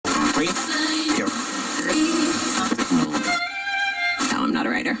Here. No, I'm not a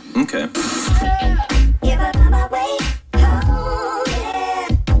writer. Okay.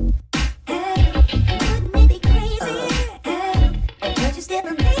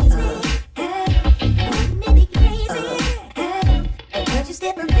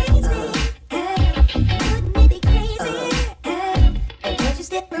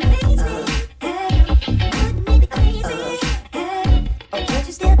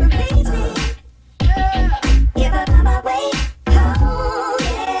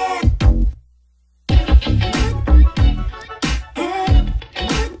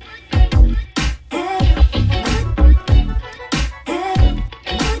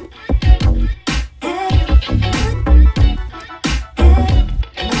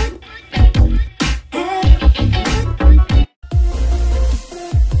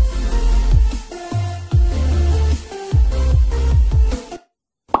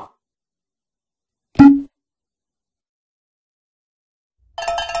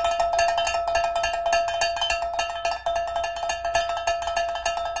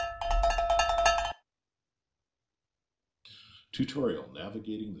 Tutorial: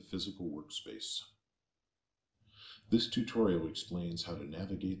 Navigating the Physical Workspace. This tutorial explains how to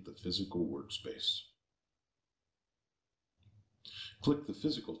navigate the physical workspace. Click the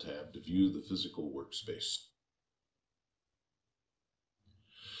Physical tab to view the physical workspace.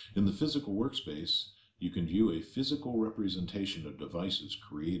 In the physical workspace, you can view a physical representation of devices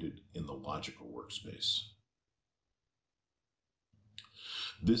created in the logical workspace.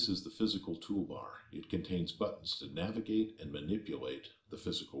 This is the physical toolbar. It contains buttons to navigate and manipulate the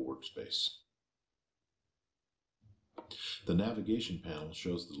physical workspace. The navigation panel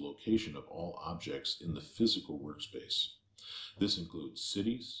shows the location of all objects in the physical workspace. This includes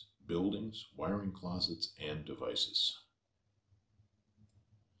cities, buildings, wiring closets, and devices.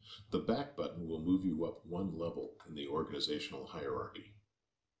 The back button will move you up one level in the organizational hierarchy.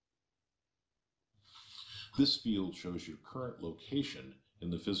 This field shows your current location in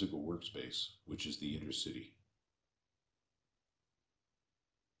the physical workspace, which is the intercity.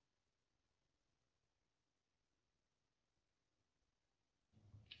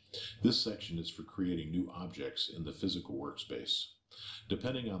 This section is for creating new objects in the physical workspace.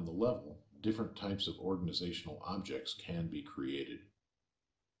 Depending on the level, different types of organizational objects can be created.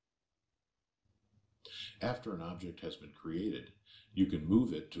 After an object has been created, you can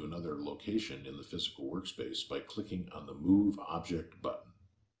move it to another location in the physical workspace by clicking on the Move Object button.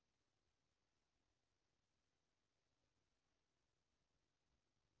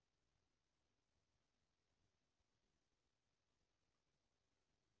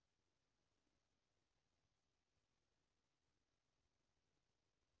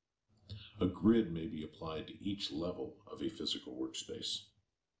 A grid may be applied to each level of a physical workspace.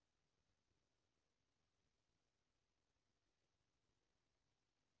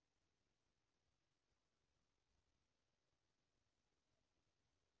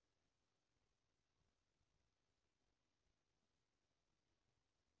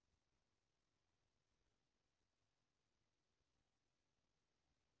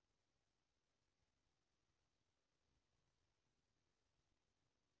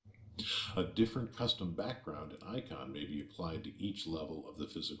 A different custom background and icon may be applied to each level of the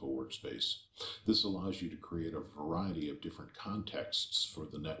physical workspace. This allows you to create a variety of different contexts for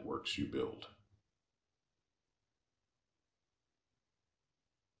the networks you build.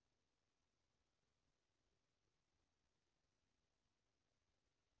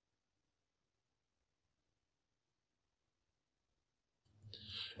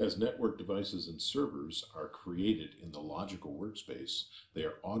 As network devices and servers are created in the logical workspace, they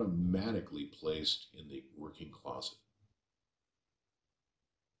are automatically placed in the working closet.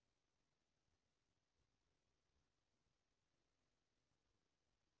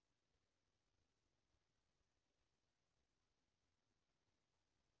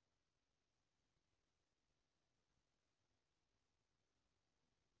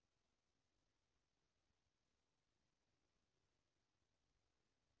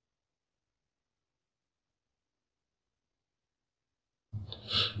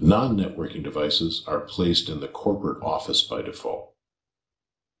 Non-networking devices are placed in the corporate office by default.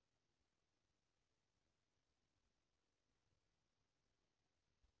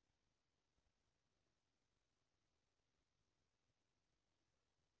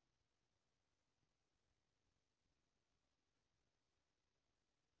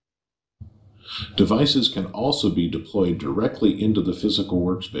 Devices can also be deployed directly into the physical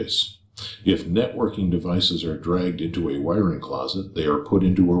workspace. If networking devices are dragged into a wiring closet, they are put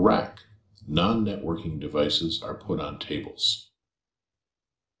into a rack. Non-networking devices are put on tables.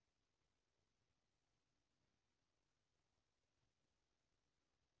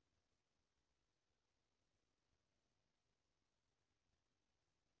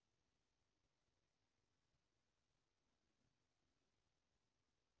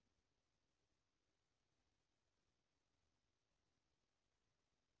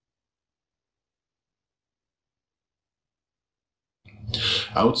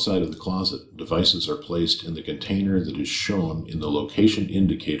 Outside of the closet, devices are placed in the container that is shown in the location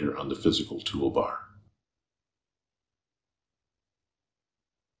indicator on the physical toolbar.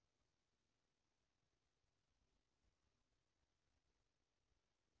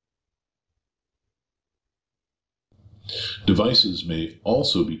 Devices may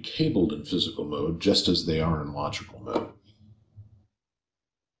also be cabled in physical mode just as they are in logical mode.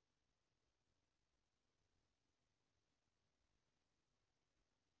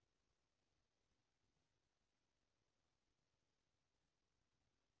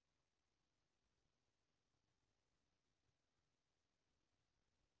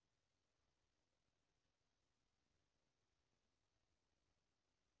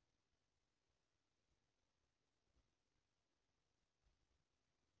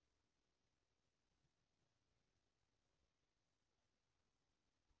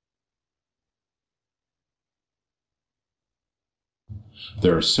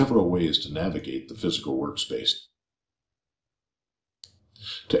 There are several ways to navigate the physical workspace.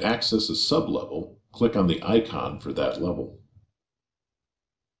 To access a sublevel, click on the icon for that level.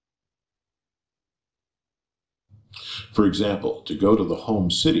 For example, to go to the home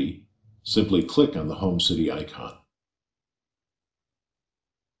city, simply click on the home city icon.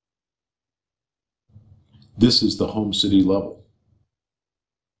 This is the home city level.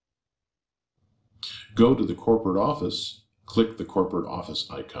 Go to the corporate office, click the corporate office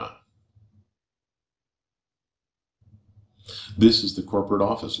icon. This is the corporate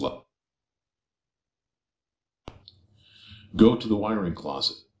office level. Go to the wiring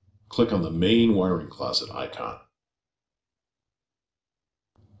closet. Click on the main wiring closet icon.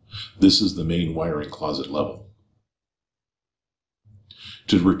 This is the main wiring closet level.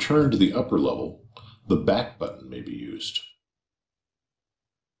 To return to the upper level, the back button may be used.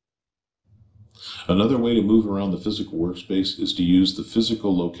 Another way to move around the physical workspace is to use the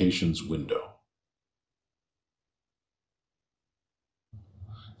Physical Locations window.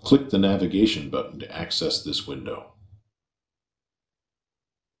 Click the navigation button to access this window.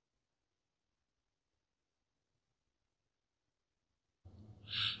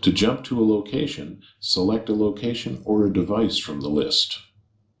 To jump to a location, select a location or a device from the list.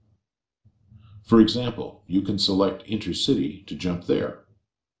 For example, you can select Intercity to jump there.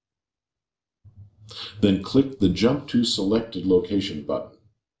 Then click the Jump to Selected Location button.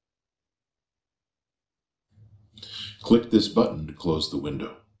 Click this button to close the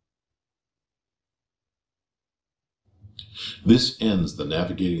window. This ends the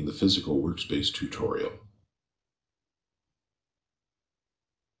Navigating the Physical Workspace tutorial.